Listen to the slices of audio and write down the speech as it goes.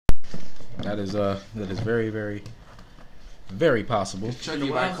That is very, very, very possible. Chucky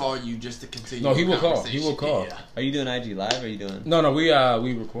might call you just to continue. No, he will call. He will call. Yeah. Are you doing IG live? Or are you doing? No, we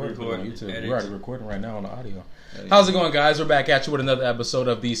record on YouTube. Edit. We're already recording right now on the audio. How's it going, guys? We're back at you with another episode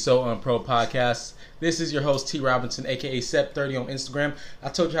of the So Unpro podcast. This is your host T Robinson, aka Sep30 on Instagram. I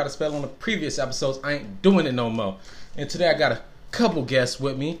told you how to spell on the previous episodes. I ain't doing it no more. And today I got a couple guests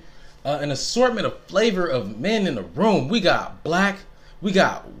with me, an assortment of flavor of men in the room. We got black, we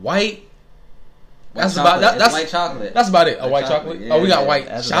got white. That's white chocolate. That's about it. A white chocolate. Yeah, we got white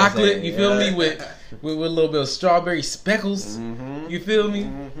that's chocolate. You feel me? With a little bit of strawberry speckles. Mm-hmm. You feel me?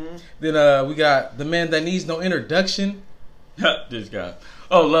 Mm-hmm. Then we got the man that needs no introduction. This guy.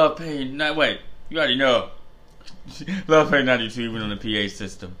 Oh, Love Pain. Wait, you already know. Love Pain 92 even on the PA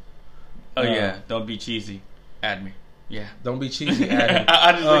system. Oh yeah, don't be cheesy. Add me. Yeah. Don't be cheesy. Add me.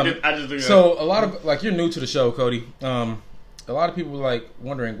 I just looked so a lot of you're new to the show, Cody. A lot of people are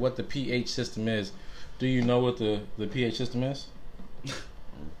wondering what the pH system is. Do you know what the pH system is?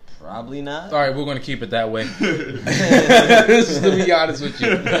 Probably not. All right, we're going to keep it that way. Just to be honest with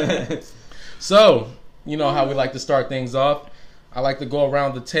you. So, you know how we like to start things off. I like to go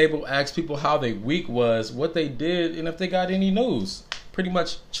around the table, ask people how their week was, what they did, and if they got any news. Pretty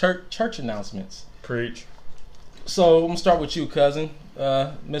much church announcements. Preach. So, I'm going to start with you, cousin.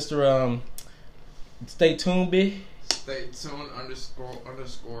 Mr. Stay tuned, B. Stay tuned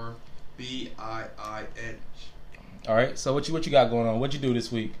 __ BIIN. All right. So what you got going on? What'd you do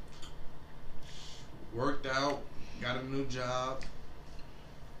this week? Worked out. Got a new job.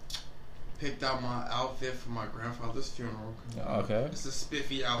 Picked out my outfit for my grandfather's funeral. Okay. It's a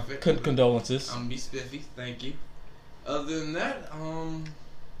spiffy outfit. Condolences. I'm gonna be spiffy. Thank you. Other than that,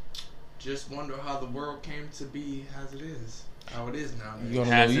 just wonder how the world came to be as it is. How it is now. You're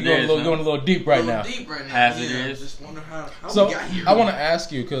going a little deep right now. Deep right now. As it is. Just wonder how So we got here. I want to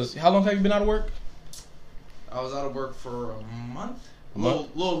ask you, because how long have you been out of work? I was out of work for a month. A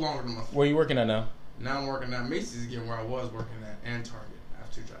month? Little longer than a month. Where are you working at now? Now I'm working at Macy's again, where I was working at, and Target. I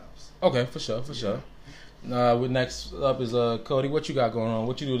have 2 jobs. Okay, for sure. Next up is Cody. What you got going on?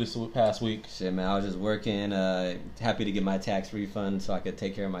 What you do this past week? Shit, man, I was just working. Happy to get my tax refund so I could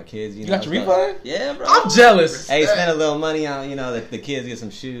take care of my kids. You got your refund? Yeah, bro. I'm jealous. Hey, spend a little money on, the kids get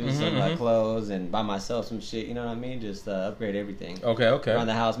some shoes, Mm-hmm, some clothes, and buy myself some shit, you know what I mean? Just upgrade everything. Okay. Around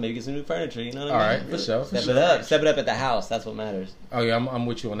the house, maybe get some new furniture, you know what I mean? All right, for sure. Step it up at the house, that's what matters. Oh yeah, I'm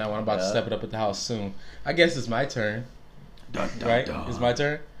with you on that one. I'm about to step it up at the house soon. I guess it's my turn. Right? It's my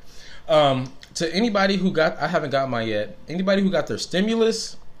turn. To anybody who I haven't got mine yet. Anybody who got their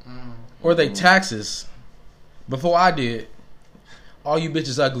stimulus or their taxes before I did, all you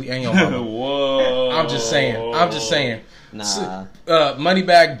bitches ugly and your mama. Whoa. I'm just saying. Nah.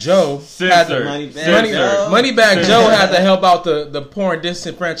 Moneybag Joe had to, Moneybag Joe had to help out the poor and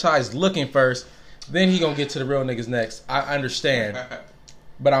disenfranchised looking first. Then he gonna get to the real niggas next. I understand.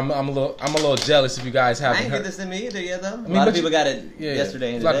 But I'm a little jealous if you guys haven't. I ain't heard. get this in me either yet though. I mean, a lot of people got it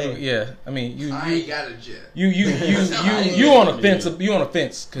yesterday and today. Yeah, I mean you ain't got it yet. You on a fence. You on a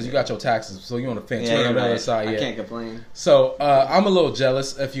fence because you got your taxes, so you on a fence. Yeah, you ain't on the right. other side yet. I can't complain. So I'm a little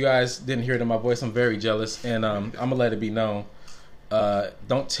jealous. If you guys didn't hear it in my voice, I'm very jealous, and I'm gonna let it be known.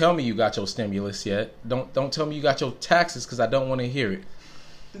 Don't tell me you got your stimulus yet. Don't tell me you got your taxes because I don't want to hear it.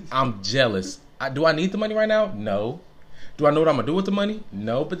 I'm jealous. Do I need the money right now? No. Do I know what I'm going to do with the money?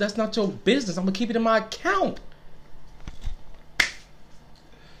 No, but that's not your business. I'm going to keep it in my account.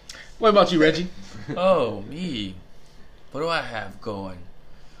 What about you, Reggie? Oh, me. What do I have going?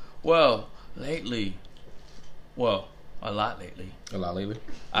 Well, lately. Well, a lot lately.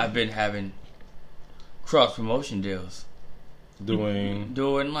 I've been having cross-promotion deals. Doing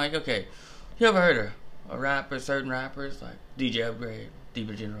okay. You ever heard of certain rappers, like DJ Upgrade,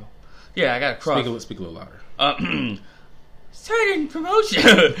 Diva General? Yeah, I got a cross. Speak a little louder. Certain promotion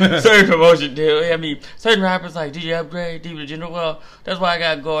deal. I mean, certain rappers like DJ Upgrade, Diva General. Well, that's why I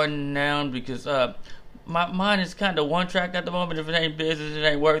got going now because mine is kind of one track at the moment. If it ain't business, it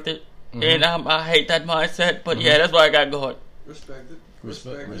ain't worth it. Mm-hmm. And I hate that mindset. But yeah, that's why I got going. Respect it.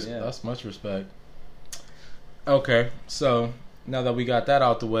 Yeah. That's much respect. Okay, so now that we got that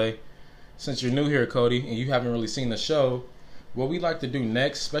out the way, since you're new here, Cody, and you haven't really seen the show, what we like to do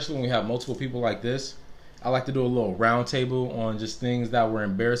next, especially when we have multiple people like this, I like to do a little round table on just things that were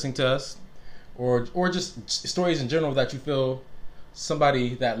embarrassing to us, or just stories in general that you feel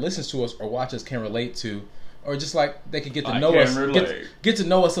somebody that listens to us or watches can relate to, or just like they could get to know us, get to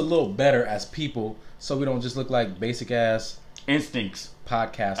know us a little better as people, so we don't just look like basic ass Instincts.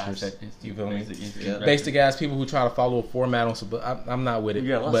 podcasters. You feel me? Yeah. Basic ass people who try to follow a format on. But I'm not with it.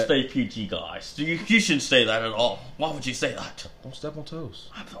 Yeah, let's but stay PG, guys. You shouldn't say that at all. Why would you say that? don't step on toes.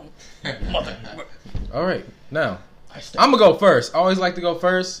 Mother. All right, now I I'm gonna go first. I always like to go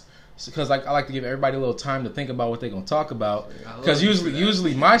first because I like to give everybody a little time to think about what they're gonna talk about. I love Because you for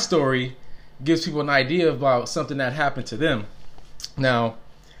usually that. my story gives people an idea about something that happened to them. Now,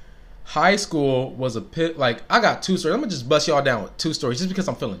 high school was a pit. Like, I got two stories. I'm gonna just bust y'all down with two stories just because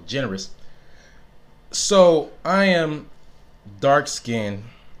I'm feeling generous. So I am dark skinned,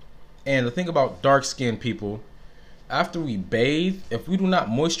 and the thing about dark skinned people, after we bathe, if we do not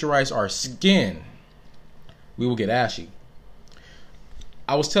moisturize our skin, we will get ashy.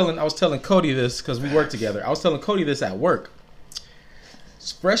 I was telling Cody this because we work together. I was telling Cody this at work.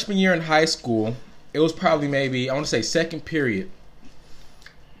 It's freshman year in high school. It was probably maybe, I want to say, second period.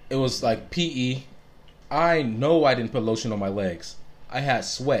 It was like PE. I know I didn't put lotion on my legs. I had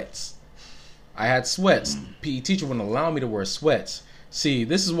sweats. PE teacher wouldn't allow me to wear sweats. See,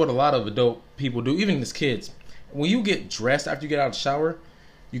 this is what a lot of adult people do, even as kids. When you get dressed after you get out of the shower,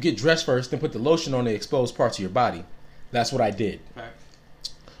 you get dressed first, then put the lotion on the exposed parts of your body. That's what I did. Fact.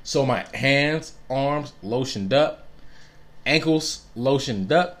 So my hands, arms, lotioned up. Ankles,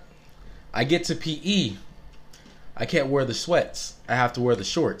 lotioned up. I get to PE. I can't wear the sweats. I have to wear the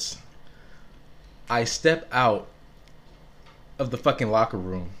shorts. I step out of the fucking locker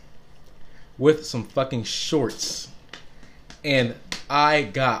room with some fucking shorts. And I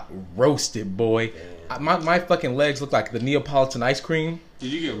got roasted, boy. My fucking legs look like the Neapolitan ice cream.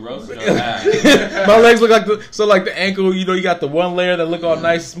 Did you get roasted or ass? My legs look like the ankle, you got the one layer that look all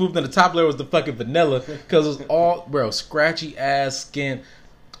nice and smooth, and the top layer was the fucking vanilla because it was all scratchy ass skin.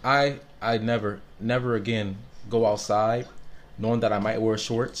 I never again go outside knowing that I might wear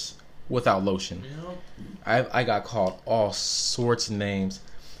shorts without lotion. I got called all sorts of names.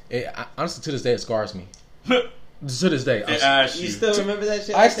 Honestly, to this day, it scars me. To this day, You still remember that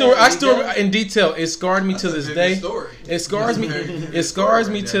shit? I still in detail. It scarred me to this day. Story. It scars me. It scars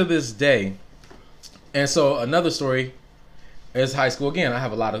me to this day. And so another story is high school. Again, I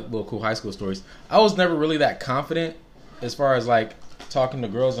have a lot of little cool high school stories. I was never really that confident as far as like talking to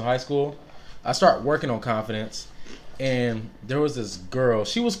girls in high school. I started working on confidence, and there was this girl.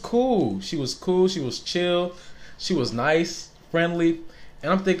 She was cool. She was chill. She was nice, friendly.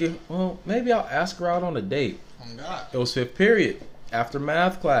 And I'm thinking, well, maybe I'll ask her out on a date. Oh God. It was fifth period after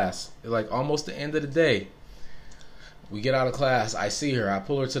math class, like almost the end of the day. We get out of class. I see her. I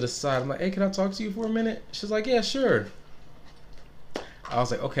pull her to the side. I'm like, hey, can I talk to you for a minute? She's like, yeah, sure. I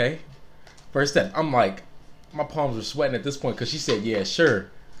was like, okay. First step. I'm like, my palms were sweating at this point because she said, yeah, sure.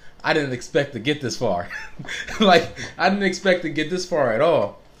 I didn't expect to get this far. Like, I didn't expect to get this far at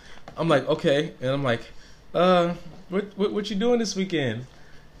all. I'm like, okay. And I'm like, what you doing this weekend?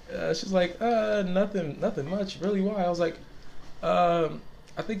 She's like, nothing much. Really, why? I was like, I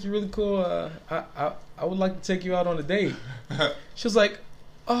think you're really cool. I would like to take you out on a date. She was like,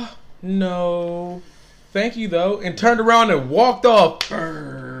 oh, no. Thank you, though. And turned around and walked off.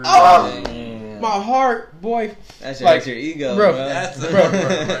 Oh, Damn. my heart, boy. That shit Like, hurts your ego, bro. bro.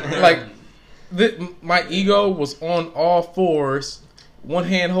 That's Like, my ego was on all fours, one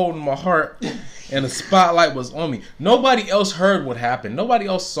hand holding my heart, and the spotlight was on me. Nobody else heard what happened. Nobody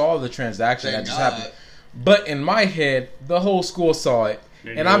else saw the transaction Thank that just God. happened. But in my head, the whole school saw it,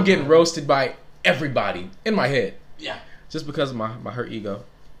 and I'm getting roasted by everybody in my head. Yeah. Just because of my hurt ego.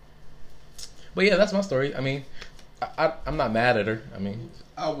 But yeah, that's my story. I mean, I'm not mad at her. I mean,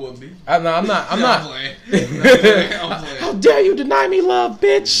 I would be. I'm not. I'm I'm playing. How dare you deny me love,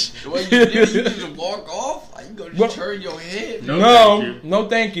 bitch? What you do? You just walk off? Like, you go Well- just turn your head? No,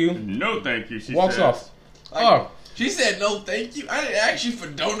 thank you. No, thank you. She Walks says. off. Like, Oh, She said no, thank you. I didn't ask you for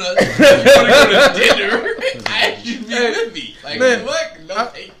donuts. You want to go to dinner? I asked you to be Hey, with me. Like, man, what? No,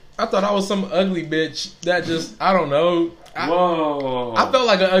 thank you. I thought I was some ugly bitch that just, I don't know. Whoa. I felt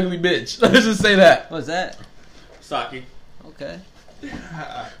like an ugly bitch. Let's just say that. What's that? Saki. Okay.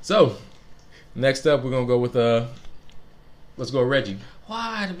 So, next up, we're going to go with, let's go with Reggie.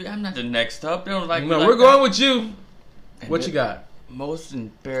 Why? I'm not the next up. They don't like. No, me we're like going that. with you. And What the you got? Most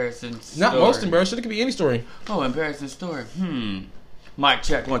embarrassing story. Not most embarrassing. It could be any story. Oh, embarrassing story. Mic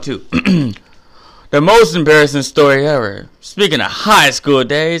check 1 2. The most embarrassing story ever. Speaking of high school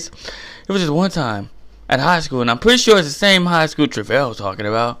days, it was just one time at high school, and I'm pretty sure it's the same high school Travell was talking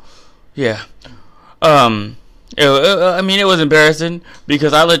about. Yeah. It was embarrassing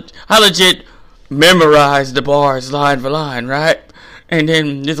because I legit memorized the bars line for line, right? And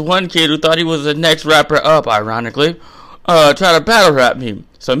then this one kid who thought he was the next rapper up, ironically, tried to battle rap me.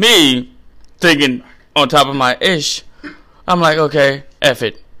 So me, thinking on top of my ish, I'm like, okay, F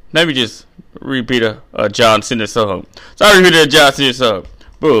it. Let me just repeat a John Cena song. So I repeated a John Cena song.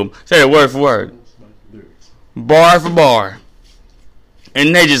 Boom. Say it word for word. Bar for bar.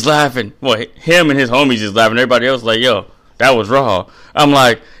 And they just laughing. Well, him and his homies just laughing. Everybody else like, yo, that was raw. I'm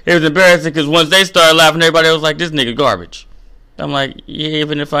like, it was embarrassing because once they started laughing, everybody else like, this nigga garbage. I'm like, yeah,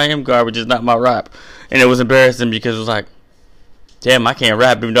 even if I am garbage, it's not my rap. And it was embarrassing because it was like, damn, I can't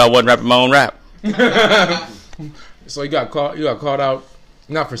rap even though I wasn't rapping my own rap. So you got called out,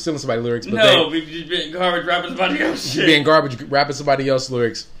 not for stealing somebody's lyrics, but because you being garbage rapping somebody else's shit. being garbage rapping somebody else's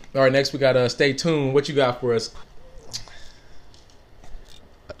lyrics. All right, next we got Stay Tuned. What you got for us?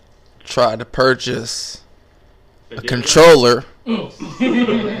 Tried to purchase a controller.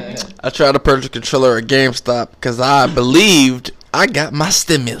 I tried to purchase a controller at GameStop because I believed I got my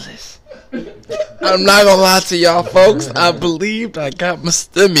stimulus. I'm not gonna lie to y'all folks. I believed I got my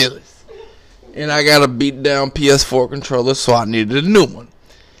stimulus. And I got a beat down PS4 controller, so I needed a new one.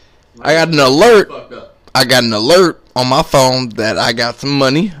 I got an alert. I got an alert on my phone that I got some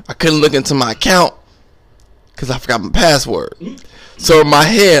money. I couldn't look into my account because I forgot my password. So in my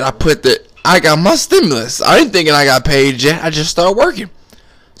head, I put that I got my stimulus. I ain't thinking I got paid yet. I just started working.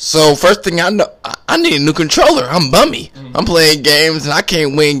 So first thing I know, I need a new controller. I'm bummy. I'm playing games and I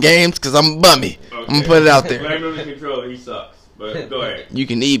can't win games because I'm bummy. Okay. I'm gonna put it out there. Blame on the controller. He sucks. But go ahead. You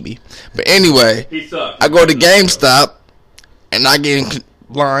can eat me. But anyway, He sucks. I go to GameStop and I get in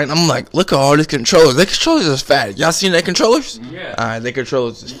line. I'm like, look at all these controllers. Their controllers is fat. Y'all seen their controllers? Yeah. Alright, their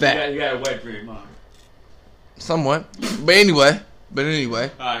controllers is fat. You got a wet dream, huh? Somewhat. But anyway,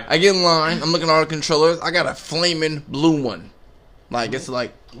 Alright. I get in line. I'm looking at all the controllers. I got a flaming blue one. Like, it's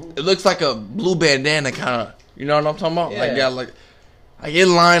like, it looks like a blue bandana kind of. You know what I'm talking about? Yeah. I get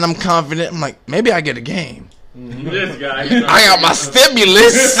in line. I'm confident. I'm like, maybe I get a game. This guy. I got my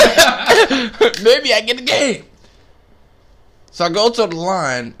stimulus. Maybe I get a game. So I go to the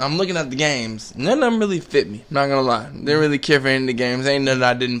line. I'm looking at the games. None of them really fit me. Not gonna lie. Didn't really care for any of the games. Ain't none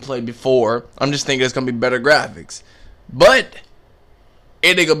I didn't play before. I'm just thinking it's gonna be better graphics. But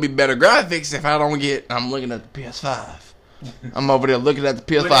it ain't gonna be better graphics if I don't get. I'm looking at the PS5. I'm over there looking at the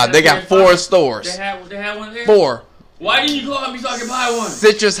PS5. They got 4 stores. They had one there? 4. Why didn't you call me so I could buy one?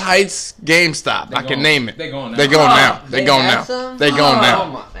 Citrus Heights GameStop. I can name it. They going now. They going now. They going have now. some? They going Oh, now.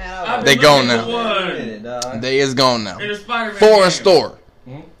 my- man, I've They been going looking for now. one. They is gone now. In a Spider-Man 4 in game. store.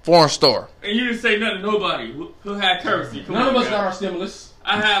 4 in store. And you didn't say nothing to nobody who had currency. Come None on, of us guys. got our stimulus.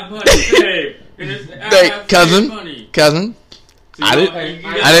 I have money saved. Hey, cousin. So I you didn't- know- you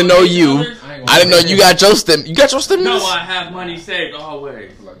got I didn't know money you. others? I didn't know you got your stim. You got your stimulus? No, I have money saved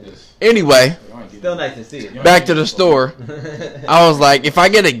always. Like this. Anyway, Still nice to see it. back to the store. I was like, if I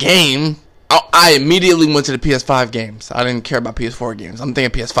get a game, I immediately went to the PS5 games. I didn't care about PS4 games. I'm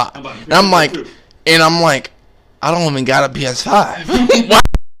thinking PS5. And I'm like, I don't even got a PS5. Why?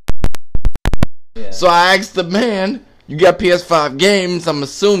 Yeah. So I asked the man, you got PS5 games, I'm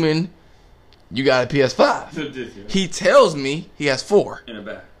assuming you got a PS5. He tells me he has 4. In the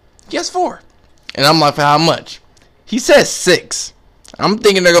back. He has 4. And I'm like, for how much? He says 6. I'm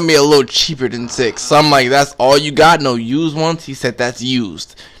thinking they're going to be a little cheaper than 6. So I'm like, that's all you got? No used ones? He said that's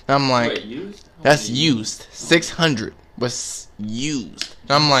used. And I'm like, Wait, used? that's used. 600 was used.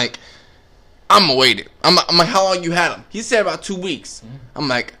 And I'm like, I'm going to wait it. I'm like, how long you had them? He said about 2 weeks. I'm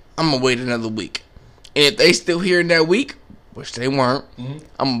like, I'm going to wait another week. And if they still here in that week, which they weren't, I'm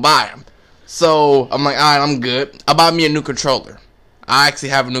going to buy them. So I'm like, all right, I'm good. I bought me a new controller. I actually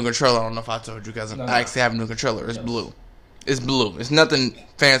have a new controller. I don't know if I told you guys. I actually have a new controller. It's blue. It's blue. It's nothing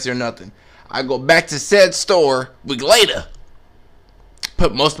fancy or nothing. I go back to said store a week later.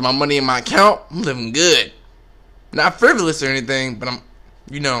 Put most of my money in my account. I'm living good. Not frivolous or anything, but I'm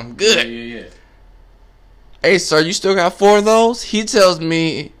good. Yeah. Hey, sir, you still got 4 of those? He tells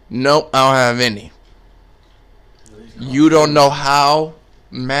me, nope, I don't have any. You don't know how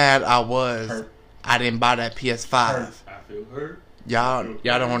mad I was. Hurt. I didn't buy that PS5. Hurt. I feel hurt. Y'all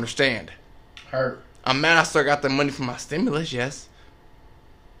don't understand. Hurt. I'm mad I still got the money for my stimulus, yes.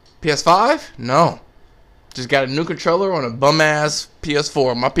 PS5? No. Just got a new controller on a bum-ass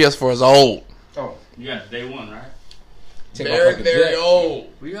PS4. My PS4 is old. Oh. You got day one, right? Take off like a jet.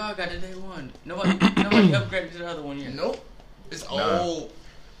 old. We all got the day one. Nobody upgraded to the other one yet. Nope. It's Nah. old.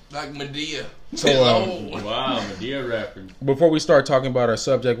 Like Medea. So, It's old. Wow, Medea rapping. Before we start talking about our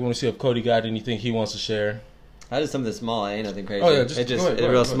subject, we want to see if Cody got anything he wants to share. I did something small. Ain't nothing crazy. Oh, yeah, just- it's go ahead, it's go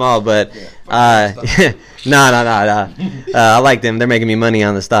real ahead. small, but no. I like them. They're making me money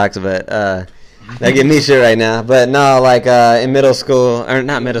on the stocks, but That give me shit right now. But no, like in middle school, or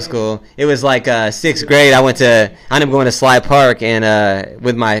not middle school, it was like 6th grade. I ended up going to Sly Park and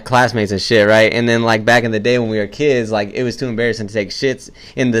with my classmates and shit, right? And then like back in the day when we were kids, like it was too embarrassing to take shits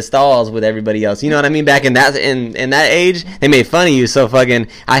in the stalls with everybody else. You know what I mean? Back in that age, they made fun of you. So fucking,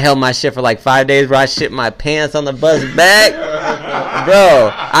 I held my shit for like 5 days, bro. I shit my pants on the bus back,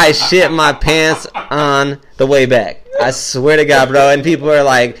 bro. I shit my pants on the way back. I swear to God, bro. And people are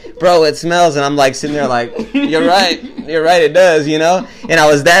like, bro, it smells. And I'm like sitting there like, you're right, it does, you know? And I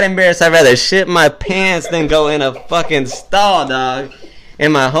was that embarrassed, I'd rather shit my pants than go in a fucking stall, dog.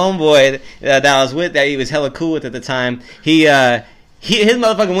 And my homeboy that I was with, that he was hella cool with at the time, his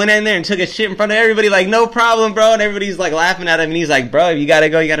motherfucker went in there and took a shit in front of everybody, like, no problem, bro. And everybody's like laughing at him. And he's like, bro, you gotta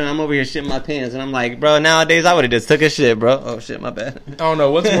go, I'm over here shitting my pants. And I'm like, bro, nowadays I would have just took a shit, bro. Oh shit, my bad. I don't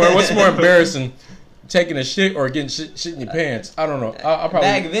know what's more embarrassing, taking a shit or getting shit in your pants. I don't know. I'll probably.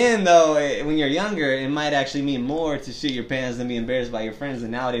 Back then, though, when you're younger, it might actually mean more to shit your pants than be embarrassed by your friends.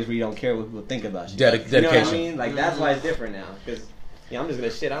 And nowadays, where you don't care what people think about you. Dedication. You know what I mean? Like that's why it's different now. Because I'm just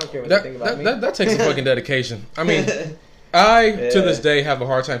gonna shit. I don't care what they think about me. That takes some fucking dedication. I mean, to this day have a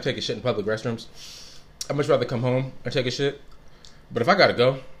hard time taking shit in public restrooms. I'd much rather come home and take a shit. But if I gotta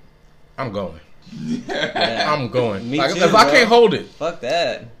go, I'm going. Yeah. I'm going. Me like, too, if bro. I can't hold it. Fuck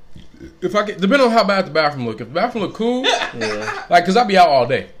that. If I can, depending on how bad the bathroom look. If the bathroom look cool, Yeah. like, cause I be out all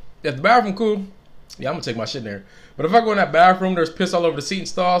day. If the bathroom cool, yeah, I'm gonna take my shit in there. But if I go in that bathroom, there's piss all over the seat and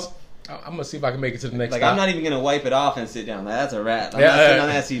stalls. I'm gonna see if I can make it to the next. Like stop. I'm not even gonna wipe it off and sit down. Like, that's a wrap. I'm Yeah, not sitting on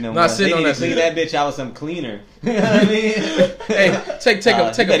that seat no more. not sitting They on need that to clean seat. that bitch out with some cleaner. You know what I mean? Hey, take a You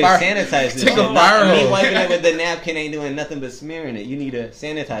fire. better sanitize this Take shit. a fire Me hose. wiping it with the napkin ain't doing nothing but smearing it. You need to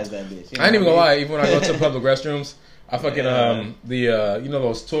sanitize that bitch. You know I ain't even what gonna lie. mean? Even when I go to public restrooms, I fucking Yeah. you know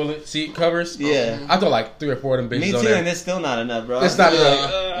those toilet seat covers. Yeah. I throw like 3 or 4 of them bitches Me on too, there. and it's still not enough, bro. It's not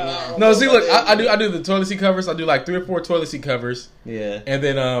enough. No, see, look, I do the toilet seat covers. I do like 3 or 4 toilet seat covers, Yeah. and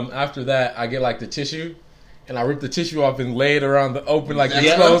then after that, I get like the tissue, and I rip the tissue off and lay it around the open, like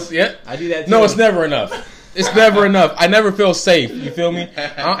Yeah. exposed. Yeah. I do that too. No, it's never enough. It's never enough. I never feel safe. You feel me?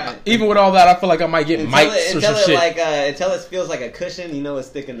 Even with all that, I feel like I might get mites or some shit. Until it feels like a cushion, you know it's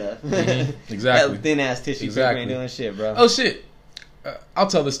thick enough. Exactly. That thin ass tissue paper ain't doing shit, bro. Oh shit! I'll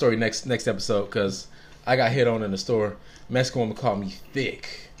tell this story next episode because I got hit on in the store. Mexican woman called me thick.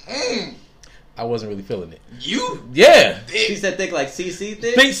 I wasn't really feeling it. You? Yeah. She said thick like CC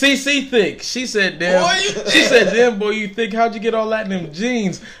thick. Think CC thick. She said, "Damn." Boy, you She said, "Damn, boy, you thick? How'd you get all that in them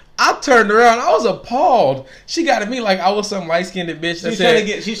jeans?" I turned around. I was appalled. She got at me like I was some light skinned bitch.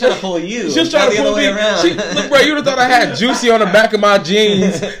 That She's trying to pull you. She was trying Not to the pull other way me. around. Look, bro, you would have thought I had juicy on the back of my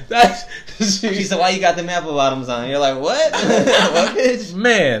jeans. She said, "Why you got them apple bottoms on?" You're like, "What? What, bitch?"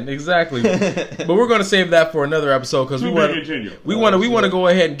 Man, exactly. But we're gonna save that for another episode because we want to go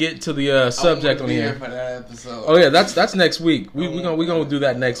ahead and get to the subject on here. for that episode. Oh yeah, that's next week. We're gonna do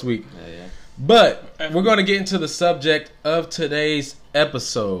that next week. Yeah. But we're gonna get into the subject of today's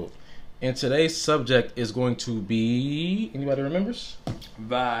episode, and today's subject is going to be anybody remembers?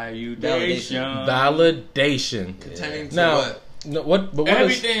 Validation. Validation. Pertaining to Now, what? no, what? But what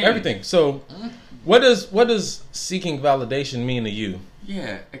Everything. is everything? So, what does seeking validation mean to you?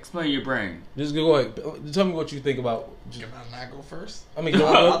 Yeah, explain your brain. Just go ahead. Tell me what you think about. Can I not go first? I mean,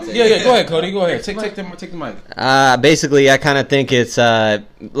 I'll take yeah. it. Go ahead, Cody. Go ahead. Take the mic. Basically, I kind of think it's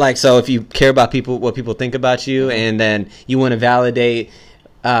like, so if you care about what people think about you, and then you want to validate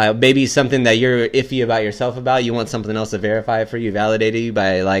maybe something that you're iffy about yourself about, you want something else to verify it for you, validate you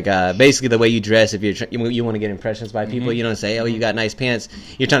by like basically the way you dress. If you want to get impressions by people, you don't say, "Oh, you got nice pants."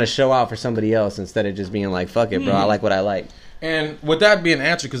 You're trying to show out for somebody else instead of just being like, "Fuck it, bro. I like what I like." And with that being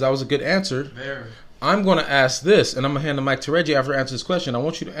answered, because that was a good answer, There. I'm going to ask this, and I'm going to hand the mic to Reggie after I answer this question. I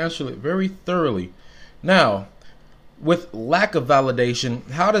want you to answer it very thoroughly. Now, with lack of validation,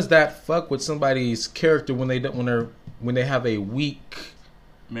 how does that fuck with somebody's character when they have a weak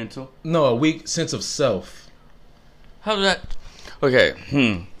sense of self? How does that? Okay.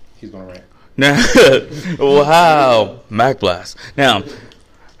 He's going to rant. Now, wow, Mac Blast. Now,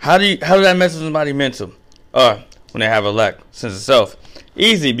 how does that mess with somebody's mental? When they have a lack sense of self,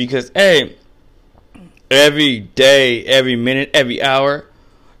 easy because every day, every minute, every hour,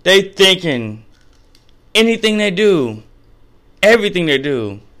 they thinking anything they do, everything they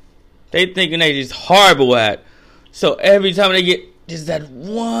do, they thinking they just horrible at. So every time they get just that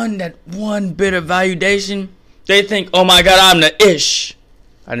one bit of validation, they think, "Oh my God, I'm the ish."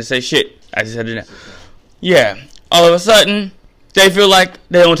 I didn't say shit. I just said it. Yeah. All of a sudden, they feel like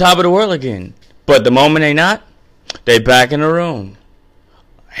they're on top of the world again. But the moment they not, they back in the room,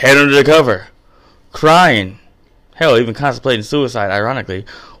 head under the cover, crying, hell, even contemplating suicide. Ironically,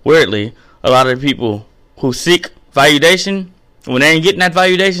 weirdly, a lot of people who seek validation, when they ain't getting that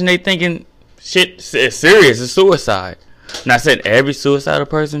validation, they thinking shit is serious. It's suicide. Not saying every suicidal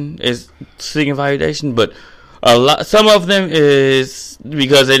person is seeking validation, but some of them is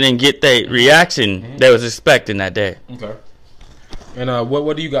because they didn't get that reaction they was expecting that day. Okay. And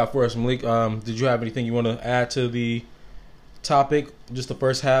what do you got for us, Malik? Did you have anything you want to add to the topic? Just the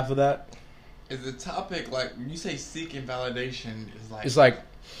first half of that. Is the topic like when you say seeking validation? It's like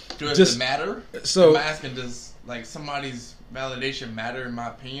does it matter? So I'm asking, does like somebody's validation matter in my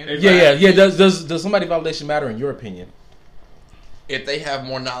opinion? Yeah. Does somebody's validation matter in your opinion? If they have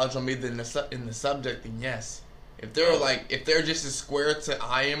more knowledge on me than in the subject, then yes. If they're just as square to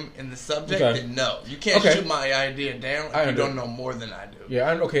I am in the subject, then no. You can't shoot my idea down if you don't know more than I do. Yeah,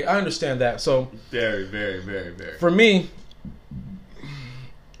 I understand that. So very, very, very, very. For me,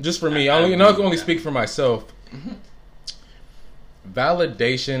 just for me, I can only speak for myself. Mm-hmm.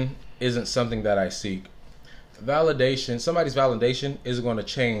 Validation isn't something that I seek. Somebody's validation isn't going to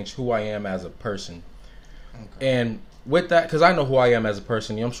change who I am as a person. Okay. And with that, because I know who I am as a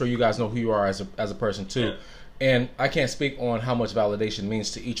person, I'm sure you guys know who you are as a person too. Yeah. And I can't speak on how much validation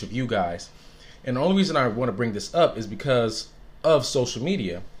means to each of you guys. And the only reason I want to bring this up is because of social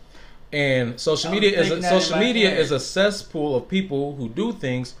media. And social media is a cesspool of people who do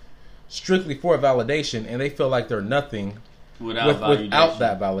things strictly for validation, and they feel like they're nothing without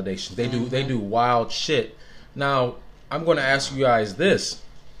that validation. They do wild shit. Now, I'm going to ask you guys this.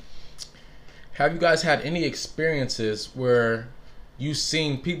 Have you guys had any experiences where you've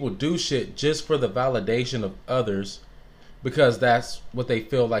seen people do shit just for the validation of others because that's what they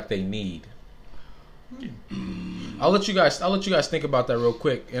feel like they need? I'll let you guys think about that real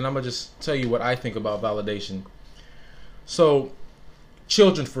quick, and I'm gonna just tell you what I think about validation. So,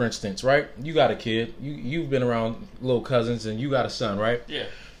 children, for instance, right? You got a kid. You've been around little cousins, and you got a son, right? Yeah.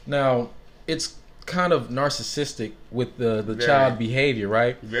 Now, it's kind of narcissistic with the child behavior,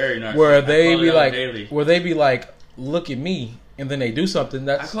 right? Very narcissistic. Where they be like, look at me, and then they do something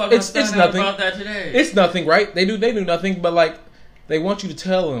that's it's nothing. About that today. It's nothing, right? They do nothing, but like they want you to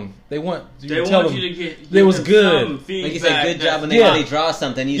tell them. They want you to tell them it was good. Like you say good job when they draw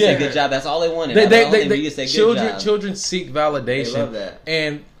something. You say good job. That's all they wanted. They say good job. Children seek validation. They love that.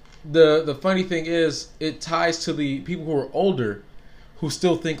 And the funny thing is, it ties to the people who are older, who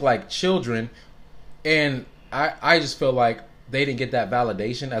still think like children. And I just feel like they didn't get that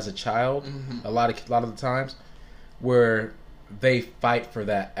validation as a child. Mm-hmm. A lot of the times, where they fight for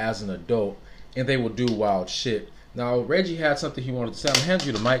that as an adult, and they will do wild shit. Now, Reggie had something he wanted to say. I'm handing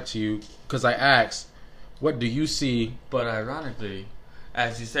you the mic to you because I asked, what do you see? But ironically,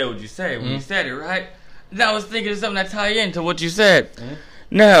 as you say what you say, when you said it, right? Now I was thinking of something that tie into what you said. Mm-hmm.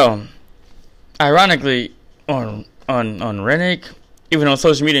 Now, ironically, on Rennick, even on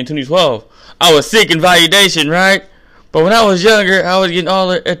social media in 2012, I was seeking validation, right? But when I was younger, I was getting all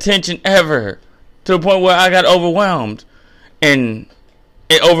the attention ever, to the point where I got overwhelmed. And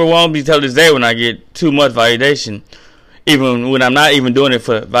it overwhelmed me till this day when I get too much validation. Even when I'm not even doing it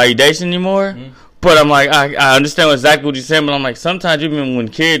for validation anymore. Mm-hmm. But I'm like, I understand exactly what you're saying, but I'm like, sometimes even when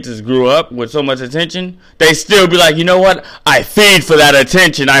kids just grew up with so much attention, they still be like, you know what? I feed for that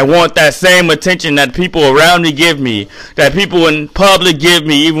attention. I want that same attention that people around me give me, that people in public give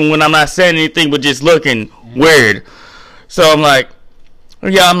me, even when I'm not saying anything but just looking weird. So I'm like,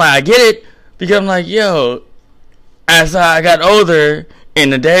 I get it, because I'm like, yo, as I got older, in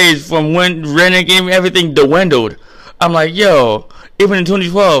the days from when Rennick gave me everything dwindled, I'm like, yo, even in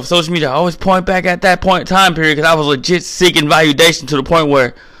 2012, social media, I always point back at that point time period because I was legit seeking validation to the point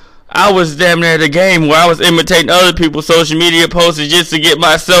where I was damn near the game where I was imitating other people's social media posts just to get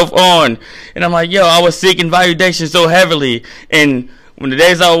myself on. And I'm like, yo, I was seeking validation so heavily. And when the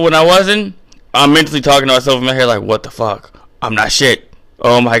days when I wasn't, I'm mentally talking to myself in my head like, what the fuck? I'm not shit.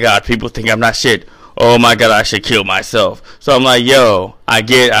 Oh my God, people think I'm not shit. Oh my God, I should kill myself. So I'm like, yo,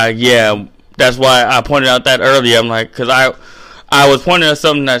 yeah. That's why I pointed out that earlier. I'm like, because I was pointing at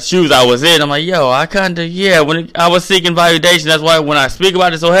something that shoes I was in. I'm like, yo, I when I was seeking validation. That's why when I speak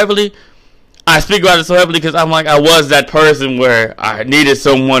about it so heavily because I'm like, I was that person where I needed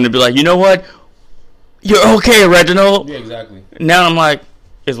someone to be like, you know what? You're okay, Reginald. Yeah, exactly. Now I'm like,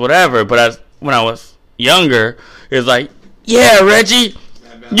 it's whatever. But when I was younger, it's like, yeah, Reggie,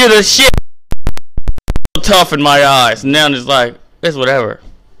 you're the shit. Tough in my eyes. Now it's like, it's whatever.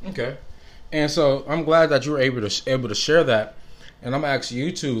 Okay. And so I'm glad that you were able to share that. And I'm asking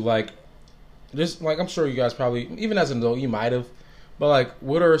you too, like, just like I'm sure you guys probably, even as an adult, you might have, but like,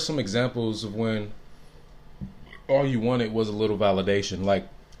 what are some examples of when all you wanted was a little validation? Like,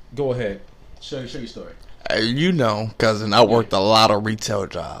 go ahead. Show your story. You know, cousin, I worked a lot of retail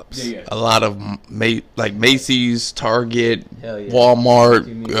jobs. Yeah. A lot of like Macy's, Target, Hell yeah. Walmart,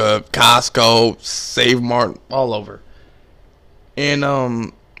 You mean- Costco, Save Mart, all over. And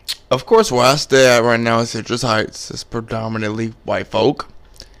of course, where I stay at right now is Citrus Heights. It's predominantly white folk,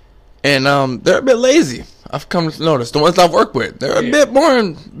 and they're a bit lazy. I've come to notice the ones I've worked with. They're a bit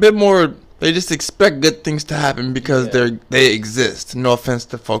more. They just expect good things to happen because they exist. No offense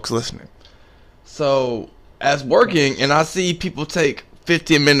to folks listening. So, as working, and I see people take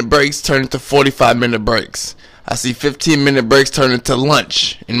 15-minute breaks turn into 45-minute breaks. I see 15-minute breaks turn into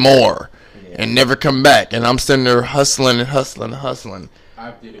lunch and more, and never come back. And I'm sitting there hustling. I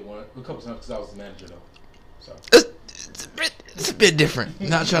did it a couple times because I was the manager though. So It's a bit different.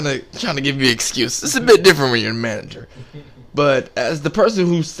 Not trying to give you an excuse. It's a bit different when you're a manager. But as the person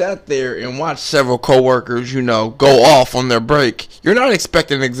who sat there and watched several coworkers, go off on their break, you're not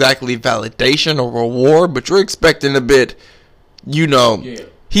expecting exactly validation or reward, but you're expecting a bit,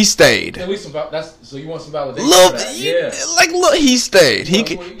 he stayed. At least so you want some validation? For that? Look, he stayed. He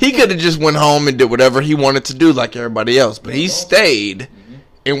could have just went home and did whatever he wanted to do like everybody else, but he stayed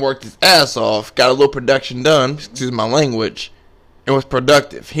and worked his ass off, got a little production done, excuse my language, and was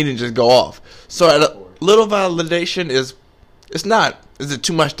productive. He didn't just go off. So a little validation is it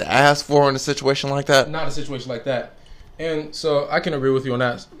too much to ask for in a situation like that? Not a situation like that. And so I can agree with you on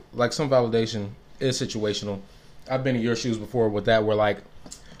that. Like, some validation is situational. I've been in your shoes before with that, where like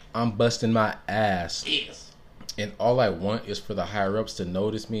I'm busting my ass. Yes. And all I want is for the higher ups to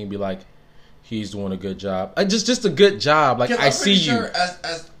notice me and be like, he's doing a good job. Just a good job. Like, I see you.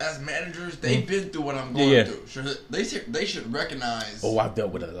 As managers, they've been through what I'm going through. They should recognize. Oh, I've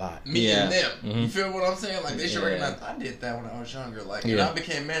dealt with it a lot. Me and them. You feel what I'm saying? Like, they should recognize. I did that when I was younger. Like, and I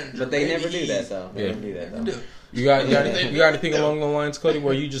became manager. But they never do that though. They Yeah. never do that though. You got anything along the lines, Cody,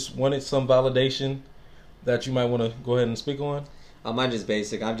 where you just wanted some validation that you might want to go ahead and speak on? Mine's just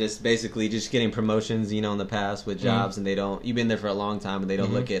basic. I'm just basically just getting promotions, in the past with jobs, and you've been there for a long time, and they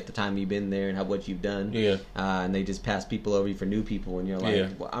don't look at the time you've been there and what you've done. Yeah. And they just pass people over you for new people, and you're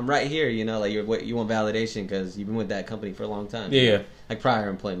like, well, I'm right here, like you want validation because you've been with that company for a long time. Yeah. Like prior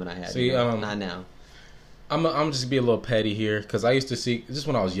employment I had. See, not now. I'm just be a little petty here because I used to see just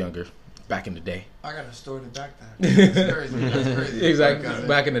when I was younger, back in the day. I got a story to back that. That's crazy. That's crazy. Exactly.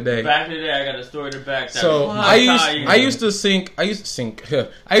 Back in the day. Back in the day, I got a story to back that. So I used to seek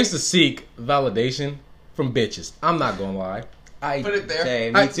validation from bitches. I'm not gonna lie. Put it there. Hey,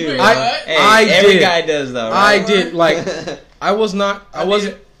 me too. Every guy does though. Right? I did. Like, I wasn't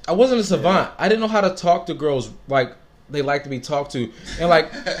a savant. I didn't know how to talk to girls like they like to be talked to, and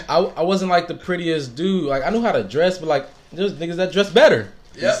like I wasn't like the prettiest dude. Like, I knew how to dress, but like there's niggas that dress better.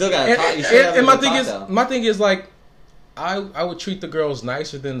 You still got And my thing is like, I would treat the girls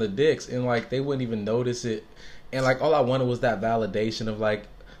nicer than the dicks, and like they wouldn't even notice it, and like all I wanted was that validation of like,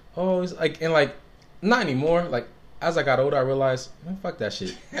 oh, it's like, and like not anymore. Like, as I got older, I realized, man, fuck that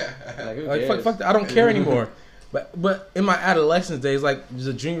shit. Like fuck that. I don't care anymore. But in my adolescence days, like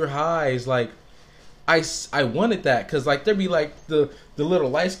the junior highs, like I wanted that because like there'd be like the little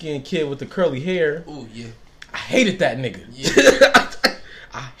light skinned kid with the curly hair. Oh yeah. I hated that nigga. Yeah.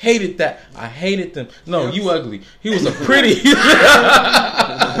 I hated that. I hated them. No, you ugly. He was a pretty. He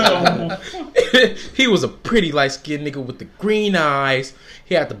was a pretty light skinned nigga with the green eyes.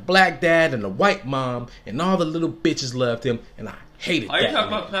 He had the black dad and the white mom, and all the little bitches loved him, and I hated that. Are you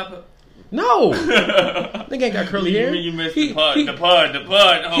talking nigga. about Peppa? No, nigga ain't got curly hair. You missed the pud. Oh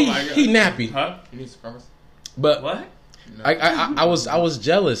my god. He nappy. Huh? You need some promise? But What? I was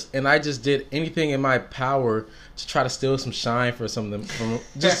jealous, and I just did anything in my power to try to steal some shine for some of them,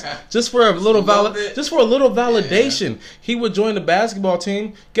 just for a little validation. He would join the basketball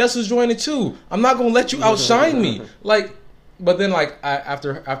team. Guess who's joining too? I'm not gonna let you outshine me. Like, but then like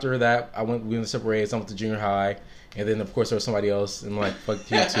after that, we went to separate. I went to junior high, and then of course there was somebody else, and I'm like, fuck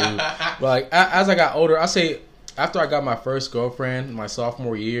you too. But like as I got older, I say after I got my first girlfriend, my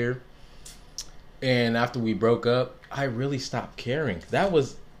sophomore year, and after we broke up, I really stopped caring. That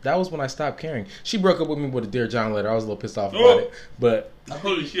was when I stopped caring. She broke up with me with a Dear John letter. I was a little pissed off about it, but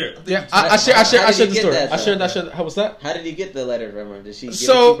Holy shit! yeah, I shared the story. that, I shared. How was that? How did you get the letter from her? Did she give it to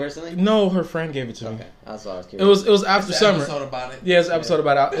So you personally? no, her friend gave it to me. Okay, that's what I was curious. It was after summer. About it. Yeah, it's an episode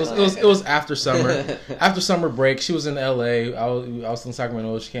about it. It was after summer. After summer break, she was in LA. I was in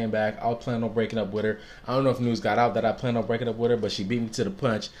Sacramento. She came back. I was planning on breaking up with her. I don't know if news got out that I planned on breaking up with her, but she beat me to the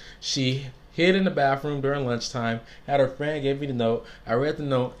punch. She hid in the bathroom during lunchtime. Had her friend gave me the note. I read the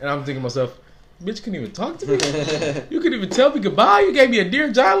note, and I'm thinking to myself, Bitch couldn't even talk to me. You couldn't even tell me goodbye. You gave me a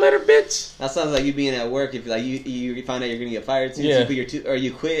Dear John letter, bitch. That sounds like you being at work. If like you find out you're gonna get fired soon, Yeah. so you put or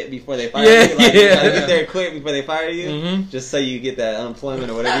you quit before they fire Yeah, you. Like, yeah. you gotta get there and quit before they fire you, Mhm. just so you get that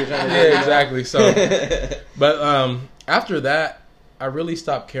unemployment or whatever you're trying to do. Yeah, exactly. So, but after that, I really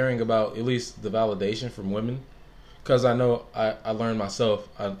stopped caring about at least the validation from women, because I know I learned myself.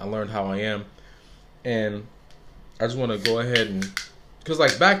 I learned how I am, and I just want to go ahead and, because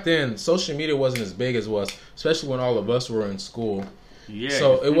like back then, social media wasn't as big as it was, especially when all of us were in school. Yeah,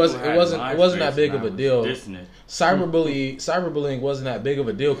 So 'cause it wasn't people had it wasn't that MySpace big and of a I was deal. dissing it. Cyberbullying wasn't that big of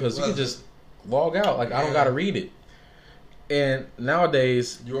a deal because you could just log out. Like I don't got to read it. And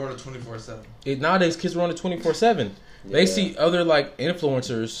nowadays, You're on it 24/7. nowadays kids are on it 24/7. They Yeah. see other like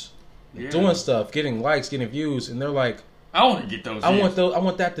influencers Yeah. doing stuff, getting likes, getting views, and they're like, I want to get those. I hits. want those. I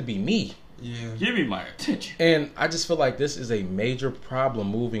want that to be me. Yeah, Give me my attention. And I just feel like this is a major problem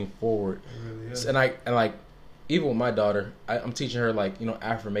moving forward. it really is. And like even with my daughter, I'm teaching her like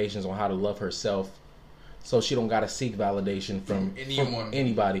affirmations on how to love herself, so she don't gotta seek validation from Anyone.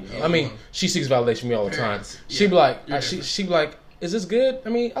 anybody. Anyone. I mean, she seeks validation from me all the Parents. time. Yeah. She be like, You're she be like, is this good? I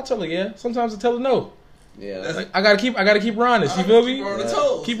mean, I tell her yeah. Sometimes I tell her no. Yeah. That's- Like, I gotta keep her honest. You feel me? Keep her on the Yeah.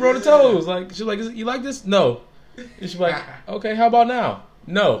 toes. Keep her on the toes. Like she's like, you like this? No. And she's like, okay, how about now?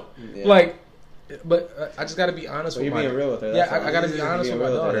 No. Yeah. Like, but I just gotta be honest So with you're my. being real with her. Yeah, That's I all. gotta be You're honest being with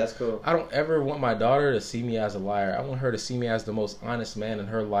my real her. daughter. That's cool. I don't ever want my daughter to see me as a liar. I want her to see me as the most honest man in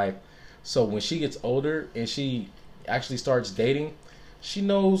her life. So when she gets older and she actually starts dating, she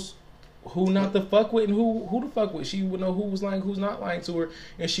knows who not to fuck with and who to fuck with. She would know who was lying, who's not lying to her,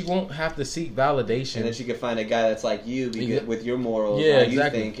 and she won't have to seek validation. And then she could find a guy that's like you because, with your morals, Yeah, how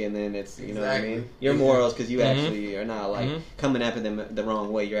exactly. you think, and then it's you know what I Exactly. mean. Your morals because you Mhm. actually are not like Mhm. coming at them the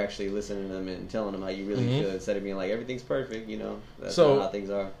wrong way. You're actually listening to them and telling them how you really Mhm. feel instead of being like everything's perfect. You know, that's So- not how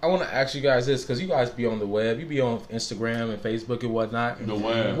things are. I want to ask you guys this because you guys be on the web, you be on Instagram and Facebook and whatnot. The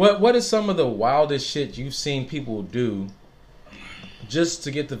web. What is some of the wildest shit you've seen people do just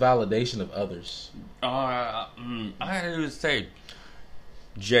to get the validation of others? I gotta do is say,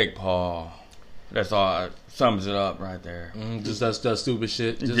 Jake Paul. That's all. Sums it up right there. Just that stupid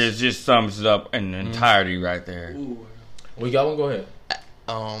shit. Just sums it up in entirety right there. Ooh. We got one. Go ahead.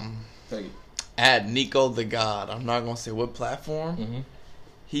 Thank you. At Nico the God, I'm not gonna say what platform. Mm-hmm.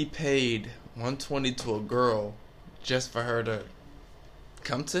 He paid $120 to a girl just for her to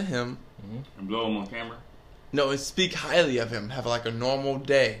come to him. And blow him on camera. No, and speak highly of him. Have like a normal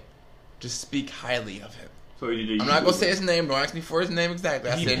day. Just speak highly of him. So he did. I'm not gonna say his name. Don't ask me for his name exactly.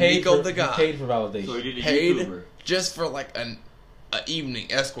 I He said paid Nico for, the God. He paid for validation. So he did a Paid YouTuber. just for like an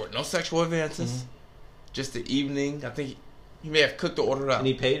evening escort. No sexual advances. Mhm. Just the evening. I think he may have cooked the order out. And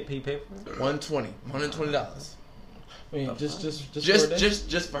he paid for it. $120. I mean, just for a day?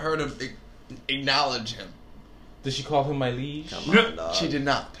 Just for her to acknowledge him. Did she call him my liege? Come on, dog. She did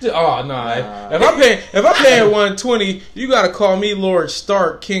not. Oh no! Nah. If I'm paying $120, you gotta call me Lord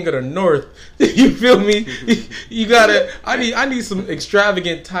Stark, King of the North. You feel me? You gotta. I need some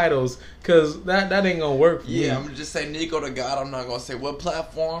extravagant titles because that ain't gonna work for me. Yeah, I'm gonna just say Nico the God. I'm not gonna say what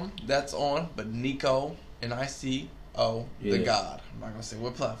platform that's on, but Nico Nico Yeah. the God. I'm not gonna say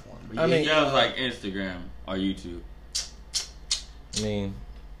what platform. I mean, that was like Instagram or YouTube.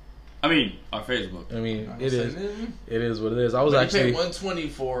 I mean, Or Facebook. it I'm not is. gonna say nothing. It is what it is. I was But actually. he paid $120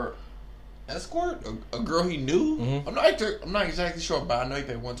 for escort, a girl he knew. Mhm. I'm not exactly sure, but I know he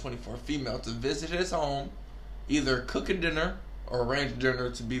paid $120 for a female to visit his home, either cook a dinner or arrange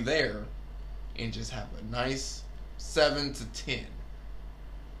dinner to be there, and just have a nice 7 to 10,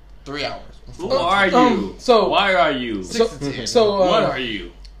 3 hours. Who are you? so- Why are you? So, 6 to 10. so What are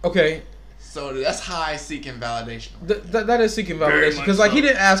you? okay, So that's high seeking validation. that is seeking Very validation much because like so. he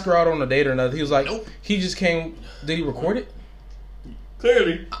didn't ask her out on a date or nothing. He was like, Nope. he just came. Did he record it?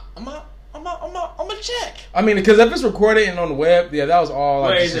 Clearly. I'm a check. I mean, because if it's recorded and on the web, yeah, that was all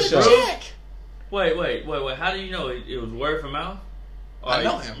like Wait, just a is it show. true? Check. Wait. How do you know it was word of mouth? Or I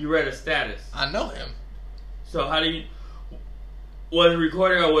know him. You read a status. I know him. So how do you? Was it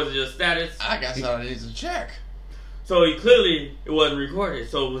recorded or was it just status? I guess I need to check. So it wasn't recorded.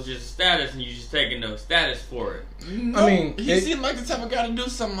 So it was just status, and you just taking the status for it. No, mean, he it- seemed like the type of guy to do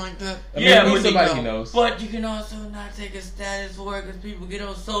something like that. I mean, Yeah, he's but somebody you he know, knows. But you can also not take a status for it because people get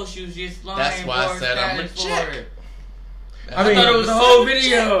on socials just lying That's why I for a said I'm a status check. for it. I I mean, thought it was a whole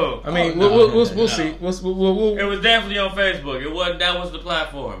video. I mean, Oh, no, we'll no. see. It was definitely on Facebook. It wasn't. That was the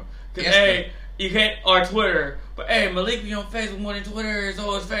platform. Cause Yes, hey, you can't or Twitter. But hey, Malik be on Facebook more than Twitter. It's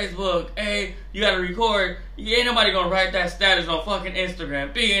always Facebook. Hey, you gotta record. Ain't nobody gonna write that status on fucking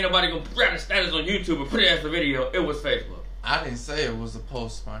Instagram. B, ain't nobody gonna write a status on YouTube and put it as a video. It was Facebook. I didn't say it was a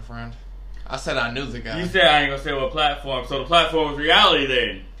post, my friend. I said I knew the guy. You said I ain't gonna say what platform, so the platform is reality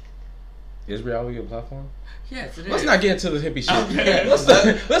then. Is reality a platform? Yes, it is. Let's not get into the hippie shit. Okay.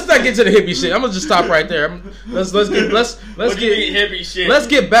 let's not get into the hippie shit. I'm gonna just stop right there. Let's What do you get mean hippie shit? let's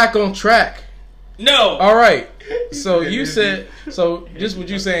get back on track. No. All right. So you said just what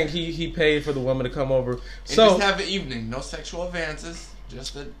you saying he paid for the woman to come over. And So just have an evening, no sexual advances,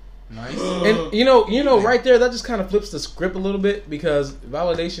 just a nice. and you know right there that just kind of flips the script a little bit because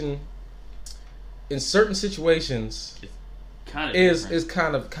validation in certain situations Kind of is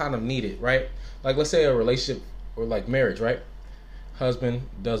kind of needed, right? Like let's say a relationship or like marriage, right? Husband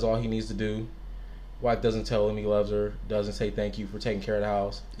does all he needs to do. Wife doesn't tell him he loves her. Doesn't say thank you for taking care of the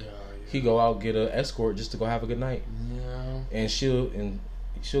house. Yeah, He go out get an escort just to go have a good night, yeah. and she'll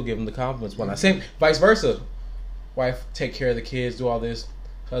give him the compliments. One night, same vice versa. Wife take care of the kids, do all this.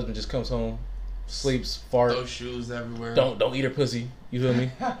 Husband just comes home, sleeps, fart. Those shoes everywhere. Don't eat her pussy. You feel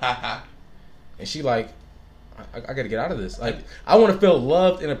me? And she like, I gotta get out of this. Like, I want to feel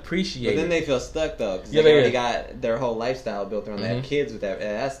loved and But appreciated. then they feel stuck though, because Yeah, they they already do. got their whole lifestyle built around. They have Mhm. kids with that.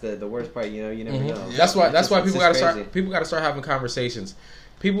 And that's the worst part. You know, you never know. Mhm. That's why It's people just gotta crazy. start. People gotta start having conversations.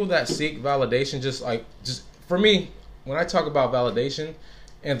 People that seek validation, just for me, when I talk about validation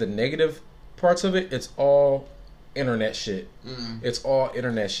and the negative parts of it, it's all internet shit. It's all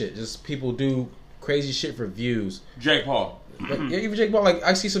internet shit. Just people do crazy shit for views. Jake Paul. Like, yeah, even Jake Paul. Like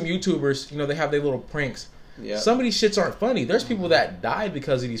I see some YouTubers, they have their little pranks. Yeah. Some of these shits aren't funny. There's people that died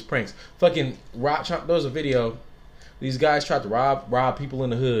because of these pranks. Fucking there was a video. These guys tried to rob people in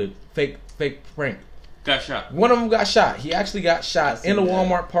the hood. Fake prank. Got shot. One of them got shot. He actually got shot I in a seen that.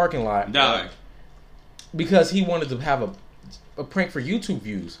 Walmart parking lot Died. because he wanted to have a prank for YouTube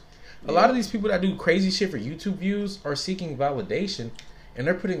views. A lot of these people that do crazy shit for YouTube views are seeking validation, and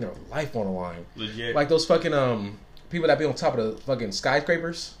they're putting their life on the line. Legit. Like those fucking people that be on top of the fucking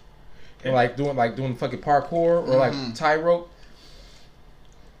skyscrapers and like doing fucking parkour or like tie rope.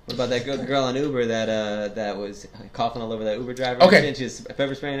 What about that girl on Uber that was coughing all over that Uber driver? Okay. And she was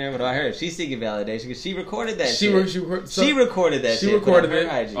pepper spraying her. What do I heard? She's seeking validation because she recorded that. She shit. recorded that. She She shit. Put recorded on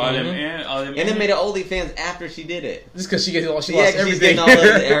her it. IG. All them Mhm. all them And then made an OnlyFans after she did it. Just because she lost Yeah, 'cause she's everything. getting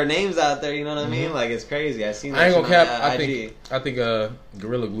all her names out there. You know what I mean? Like it's crazy. I seen that. I ain't gonna shit on, cap. I think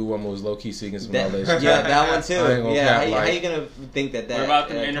Gorilla Glue woman was low key seeking some That, validation. yeah, that one too. I ain't gonna Yeah, cap, how like- you gonna think that? What about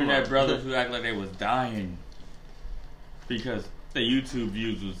them come internet on. brothers who act like they was dying because the YouTube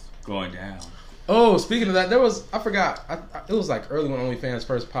views was going down? Oh, speaking of that, I forgot. It was like early when OnlyFans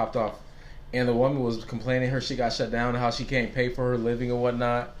first popped off, and the woman was complaining her shit got shut down and how she can't pay for her living and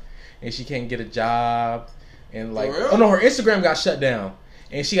whatnot, and she can't get a job, and like, For real? oh no, her Instagram got shut down,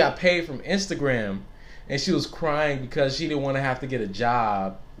 and she got paid from Instagram, and she was crying because she didn't want to have to get a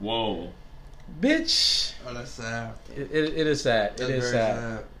job. Whoa. Bitch, Oh, that's sad. it is sad. That's It is very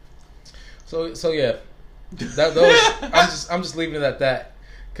sad. So yeah, those I'm just leaving it at that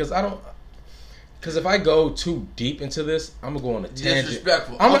because if I go too deep into this, I'm gonna go on a tangent.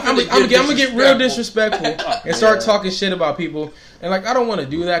 Disrespectful. I'm gonna get real disrespectful and start Yeah. talking shit about people. And like I don't want to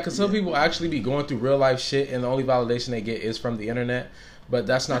do that because some people actually be going through real life shit, and the only validation they get is from the internet. But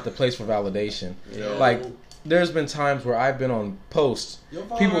that's not the place for validation. Yeah. Like there's been times where I've been on posts. Your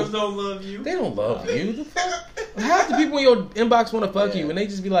People followers don't love you. they don't love you. The fuck? Half the people in your inbox want to fuck Yeah. you, and they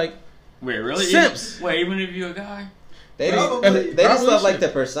just be like, Wait, really? Simps. Even if you're a guy? They Probably. just they just Probably love like should. the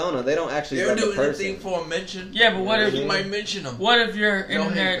persona. They don't actually They'll love the do person. anything for a mention. Yeah, but what if You might mention them. what if your No hate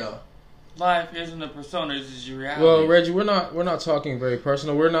internet though. life isn't a persona, it's just your reality? "Well, Reggie, we're not talking very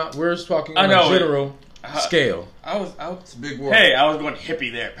personal. We're just talking I on know a it. general scale. I was It's a big word. Hey, I was going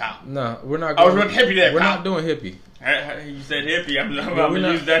hippie there, pal. No, we're not. I was going hippie there, We're pal. not doing hippie. You said hippie. I'm we're gonna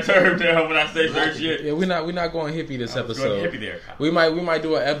not- use that term now when I say certain shit. Yeah, we're not going hippie this I was going episode. hippie there, pal. We might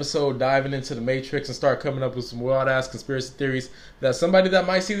do an episode diving into the Matrix and start coming up with some wild ass conspiracy theories that somebody that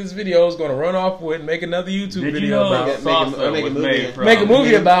might see this video is going to run off with and make another YouTube Did you video know about. Make a- salsa make a was movie. made from Make a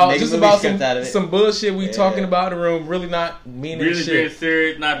movie about Make a just movie about script out of it. some bullshit we Yeah. talking about in the room, really not meaning really being shit.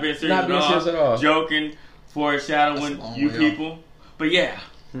 serious, not being serious, Not being serious at all. Joking, That's foreshadowing a long you way people. But yeah,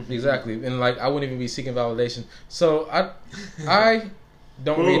 Exactly, and like I wouldn't even be seeking validation. So I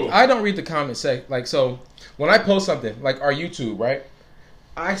don't Ooh. read the comment section. Like so, when I post something like our YouTube, right?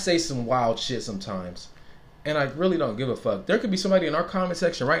 I say some wild shit sometimes, and I really don't give a fuck. There could be somebody in our comment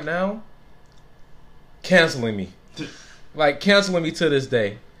section right now canceling me, like canceling me to this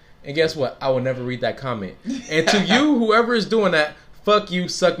day. And guess what? I will never read that comment. And to you, whoever is doing that, fuck you,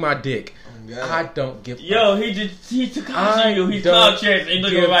 suck my dick. Oh, God. I don't give. yo, he took I on you. He's don't cloud chasing. He's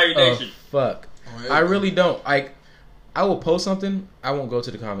looking give for validation. a fuck. Oh, yeah. I really don't. Like, I will post something. I won't go to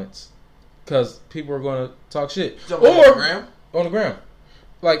the comments because people are going to talk shit Talking about or Graham? on the ground.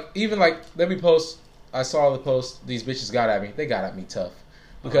 like even like let me post. I saw the post. These bitches got at me. They got at me tough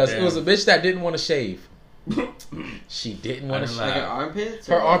because it was a bitch that didn't want to shave. She didn't want to shave. Like her armpits.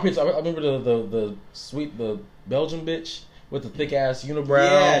 Her armpits. I remember the Belgian bitch with the thick ass unibrow.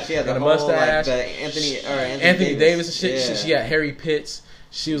 Yeah, she had the and a whole, mustache. Like, the Anthony Davis and shit. Yeah. She had hairy pits.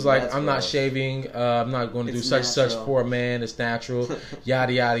 She was like, That's I'm not gross. shaving. I'm not going to do It's such natural. for a man. It's natural.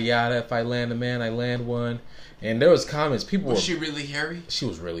 Yada yada yada. If I land a man, I land one. And there was comments. People Was were. she really hairy? She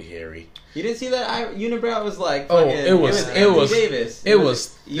was really hairy. You didn't see that unibrow was like. Oh, Fucking, it was Anthony Davis. It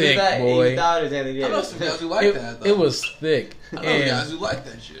was You thick, thought, boy. You thought it was Anthony I know Davis. some guys who like that. Though. It was thick. I know And guys who like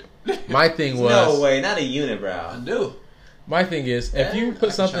that shit. my thing was. No way, not a I unibrow. do. My thing is, if you I put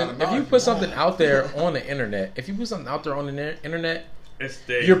can something, shout 'em if out you if put you something want. out there on the internet, if you put something out there on the internet, It's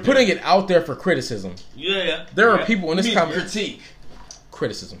thick. you're putting it out there for criticism. Yeah. There are Yeah. people in this comment Critique.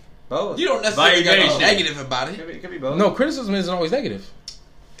 criticism. Both. You don't necessarily got to be Validation. negative about it. Could be both. No, criticism isn't always negative.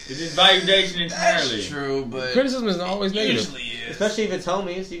 It's just validation entirely. That's true, but Criticism isn't always negative. usually is. Especially if it's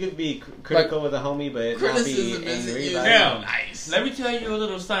homies, you could be critical with a homie, but not be Criticism isn't angry usually about it. Now, nice. let me tell you a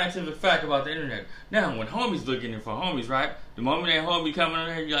little scientific fact about the internet. Now, when homies looking for homies, right? The moment that homie coming on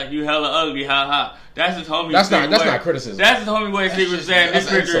there, you're like, you hella ugly, ha ha. That's his homie. That's secret not way. criticism. That's his homie way of secretly just- saying this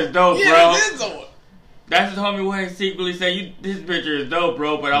that's picture is insult. dope, Yeah, bro. that's insult. That's his homie way of secretly saying this picture is dope,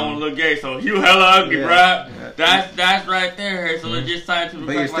 bro, but I want to look gay, so you hella ugly, Yeah. bruh. That's right there. It's a legit scientific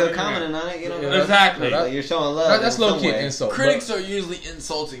But you're fact still about the internet. commenting on it, you know. Yeah, Exactly. that- Like, you're showing love. that's in low some key way. insult. Critics are usually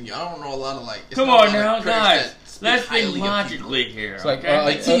insulting you. I don't know a lot of like. it's Come not a on lot of now, critics guys. that speak Let's think highly of logically here. It's like, okay?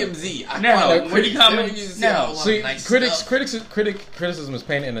 Like TMZ. I Now, call it when you critics. comment- They don't usually say now, a whole lot See, of nice critics, stuff. criticism is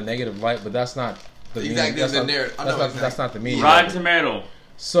painted in a negative light, but that's not the Exactly, That's the not, narrative. I that's, know not, that's not the meaning. Rotten of it. Tomato.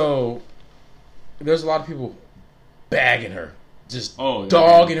 So there's a lot of people bagging her, just Oh, yeah.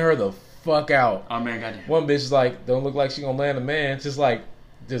 dogging her the fuck out. Oh man, goddamn. One bitch is like, don't look like she gonna land a man, just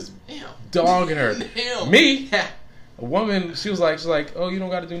Damn. dogging her. Damn. Me, a woman, she's like, oh, you don't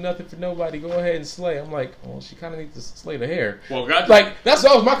got to do nothing for nobody. Go ahead and slay. I'm like, well, she kind of needs to slay the hair. Well, got Like that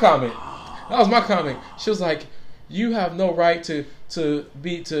was my comment. That was my comment. She was like, you have no right to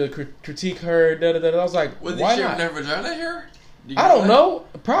critique her. Da da da. I was like, Was why she not? have their vagina hair? Do you I don't know.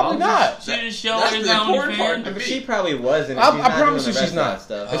 know. Probably not. She didn't show That's his the important part. OnlyFans. But she probably wasn't. if I she's not promise you doing the she's rest of not. that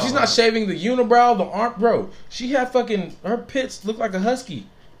stuff. If she's not shaving the unibrow, the arm, bro, she had fucking her pits look like a husky.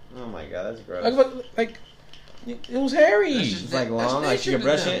 Oh my god, that's gross. Like it was hairy That's just- It's like that's long, like you nature can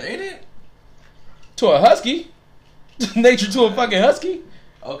brush to them, it. ain't it? to a husky. Nature to a fucking husky.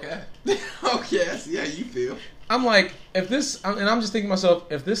 Okay. Okay, I see how you feel. I'm like, if this, and I'm just thinking to myself,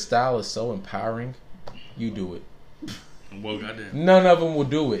 if this style is so empowering, you do it. Well, goddamn. None of them will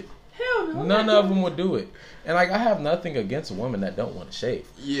do it. Hell no. None of them will do it. And like, I have nothing against women that don't want to shave,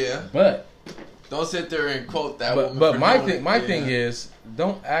 Yeah. but Don't sit there and quote that woman. but for my doing thing it. my Yeah. thing is,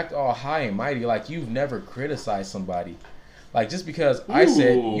 don't act all high and mighty like you've never criticized somebody. Like just because I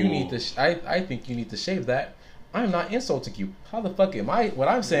said you need to, I think you need to shave that. I'm not insulting you. How the fuck am I? What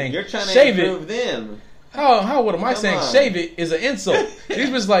I'm saying, You're trying to shave improve it. them. How what am I Come saying? on. Shave it is an insult. These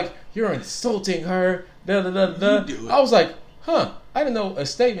was like, you're insulting her. Da da da da. You do it. I was like, huh? I didn't know a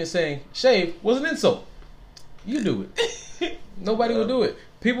statement saying shave was an insult. You do it. Nobody will do it.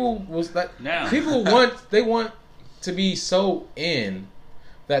 People was like, Now. people want to be so in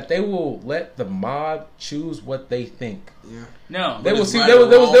that they will let the mob choose what they think. Yeah. No. They will it's see right they or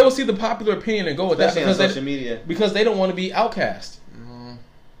will wrong. see the popular opinion and go with that Especially on because social media. they don't want to be outcast. Mm.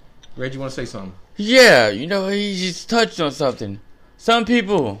 Reg, you want to say something? Yeah, you know, he just touched on something. Some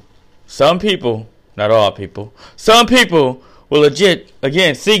people, not all people, some people will legit,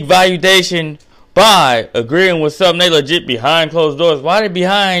 again, seek validation by agreeing with something they legit behind closed doors. Why they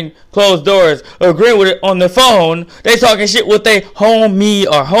behind closed doors agreeing with it on the phone? They talking shit with their homie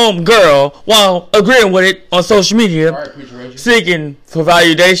or home girl while agreeing with it on social media, All right, preacher Reggie. seeking for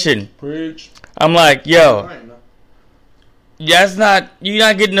validation. Preach. I'm like, yo, you're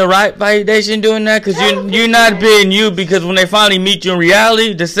not getting the right validation doing that because you're not being you, because when they finally meet you in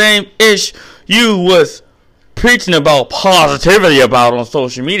reality, the same ish you was preaching about positivity about on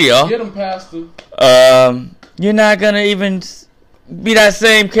social media, Get him, Pastor. you're not gonna even be that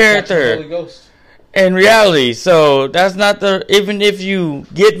same Got your Holy character Ghost. in reality. So that's not even if you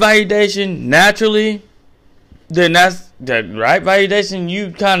get validation naturally, then that's the right validation.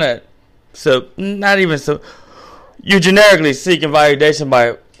 You kind of you're generically seeking validation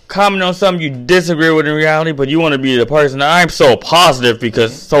by commenting on something you disagree with in reality, but you want to be the person that I'm so positive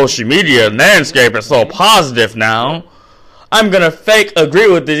because social media landscape is so positive now. I'm gonna fake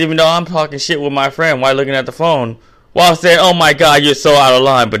agree with this even though I'm talking shit with my friend while looking at the phone while saying, oh my god, you're so out of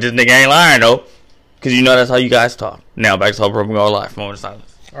line, but this nigga ain't lying though, because you know that's how you guys talk. Now back to our program, our life, moment of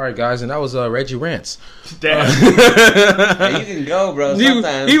silence. All right, guys, and that was Reggie Rants. Damn. Hey, you can go, bro.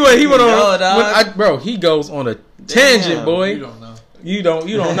 Sometimes He went on, dog. bro. He goes on a tangent, boy. You don't know.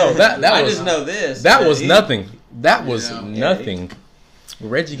 You don't know that. I was just know this. that but was he- nothing. That was Yeah. nothing.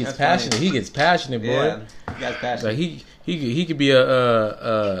 Reggie gets That's passionate. funny. He gets passionate, boy. Yeah, you guys passionate. Like he could be a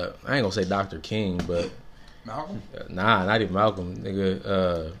I ain't gonna say Dr. King, but Malcolm? nah, not even Malcolm,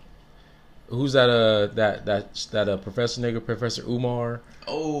 nigga. Who's that? That professor nigga, Professor Umar.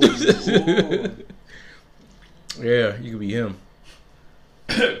 Oh. Yeah, you could be him.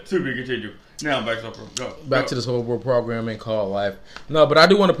 To be continued. Now back to go. Back to this whole world programming called life. No, but I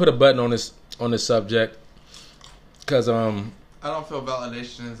do want to put a button on this subject because I don't feel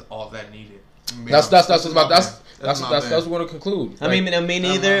validation is all that needed. that's what we're my bad. going to conclude. I mean, me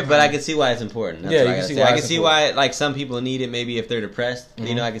neither, but I can see why it's important. That's Yeah, what you I can gotta see say. why I can it's see important. why, like, some people need it. Maybe if they're depressed,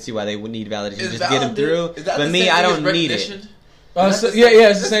 you know, I can see why they would need validation Is just to get them through. Is that But the me, same I thing don't as need recognition? it. It's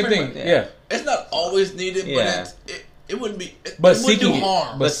the same pretty thing. much- Yeah. It's not always needed, Yeah. but it wouldn't be. But it wouldn't do seeking it.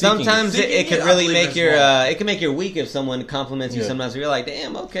 harm. But seeking sometimes it. it could Seeking it, I really believe make it's your wrong. it can make your week if someone compliments you. Yeah. Sometimes you're like,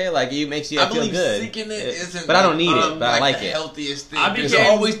 damn, okay, like it makes you I feel believe good. seeking it isn't. But I don't need it. But I like the it. healthiest thing. I It's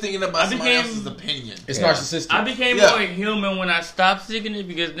became- always thinking about I somebody became- else's opinion. It's Yeah. narcissistic. I became Yeah. more human when I stopped seeking it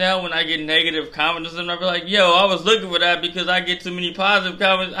because now when I get negative comments and I be like, yo, I was looking for that because I get too many positive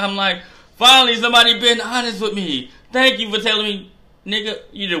comments. I'm like, finally somebody been honest with me. Thank you for telling me, nigga,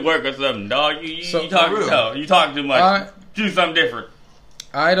 you did work or something, dog. You So- talk For real. no, you talk too much. I- Do something different.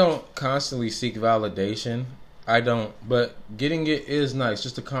 I don't constantly seek validation. I don't, but getting it is nice.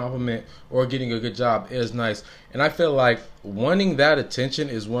 Just a compliment or getting a good job is nice. And I feel like wanting that attention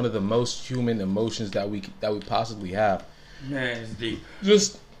is one of the most human emotions that we possibly have. Man, it's deep.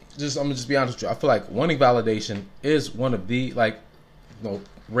 Just I'm gonna just be honest with you. I feel like wanting validation is one of the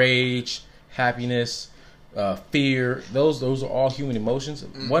rage, happiness, fear. Those are all human emotions.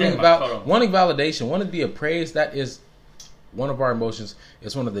 Wanting validation, wanting to be appraised, that is one of our emotions.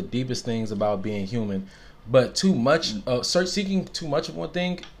 It's one of the deepest things about being human. But too much, seeking too much of one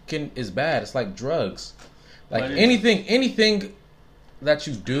thing is bad. It's like drugs. Like What is- anything that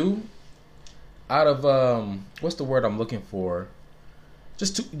you do out of what's the word I'm looking for?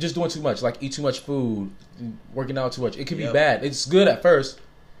 Just doing too much, like eat too much food, working out too much. It can be Yep. bad. It's good at first,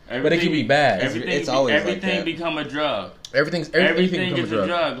 but it can be bad. It's always like everything that. become a drug. Everything Everything becomes is a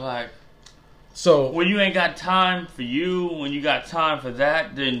drug. Like So when you ain't got time for you, when you got time for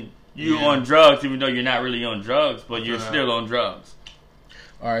that, then you Yeah. on drugs, even though you're not really on drugs, but you're Yeah. still on drugs.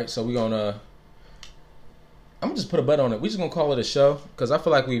 all right, so I'm gonna just put a button on it. We're just gonna call it a show because I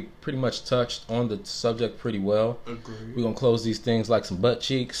feel like we pretty much touched on the subject pretty well. Agreed. We're gonna close these things like some butt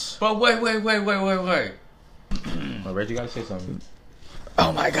cheeks. But wait. Oh, Reggie, you gotta say something.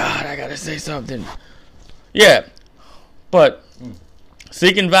 Oh my God, I gotta say something. Yeah, but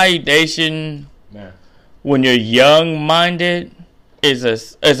seeking validation Man. when you're young-minded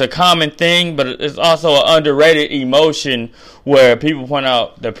is a common thing, but it's also an underrated emotion where people point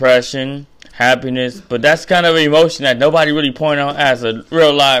out depression, happiness, but that's kind of an emotion that nobody really point out as a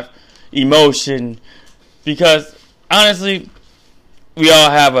real life emotion because honestly, we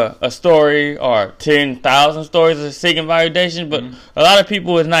all have a story or 10,000 stories of seeking validation, but a lot of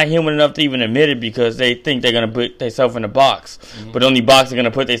people is not human enough to even admit it because they think they're going to put themselves in a box. But the only box they're going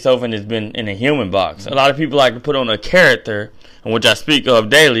to put themselves in has been in a human box. A lot of people like to put on a character, and which I speak of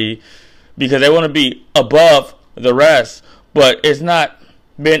daily, because they want to be above the rest, but it's not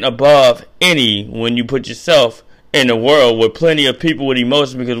been above any when you put yourself in a world with plenty of people with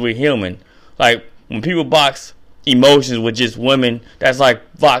emotions because we're human. Like when people box emotions with just women, that's like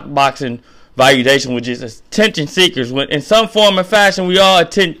boxing validation with just attention seekers. When in some form or fashion, we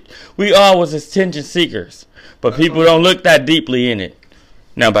all was attention seekers, but people don't look that deeply in it.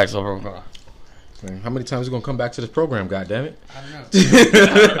 Now back to the program. Man, how many times are we gonna come back to this program? God damn it!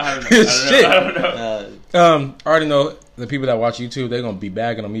 I don't know. Shit. I don't know. I already know the people that watch YouTube. They're gonna be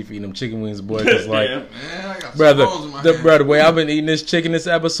bagging on me for eating them chicken wings, boy. Cause like, Yeah. Man, I got brother, some rolls in my hand. the way I've been eating this chicken this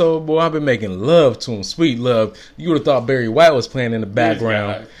episode, boy, I've been making love to him, sweet love. You would have thought Barry White was playing in the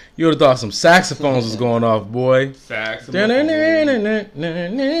background. guy. You would have thought some saxophones was going off, boy. Saxophone. Don't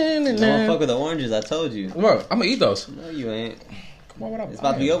Bro, fuck with the oranges. I told you. I'm gonna eat those. No, you ain't. Why would I? It's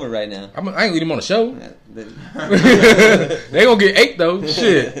about to be over right now. I ain't gonna eat them on the show. The- They gonna get ate though.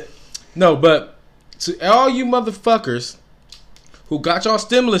 Shit. No, but to all you motherfuckers who got y'all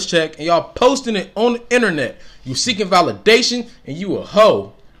stimulus check and y'all posting it on the internet, you seeking validation and you a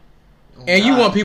hoe. And you want people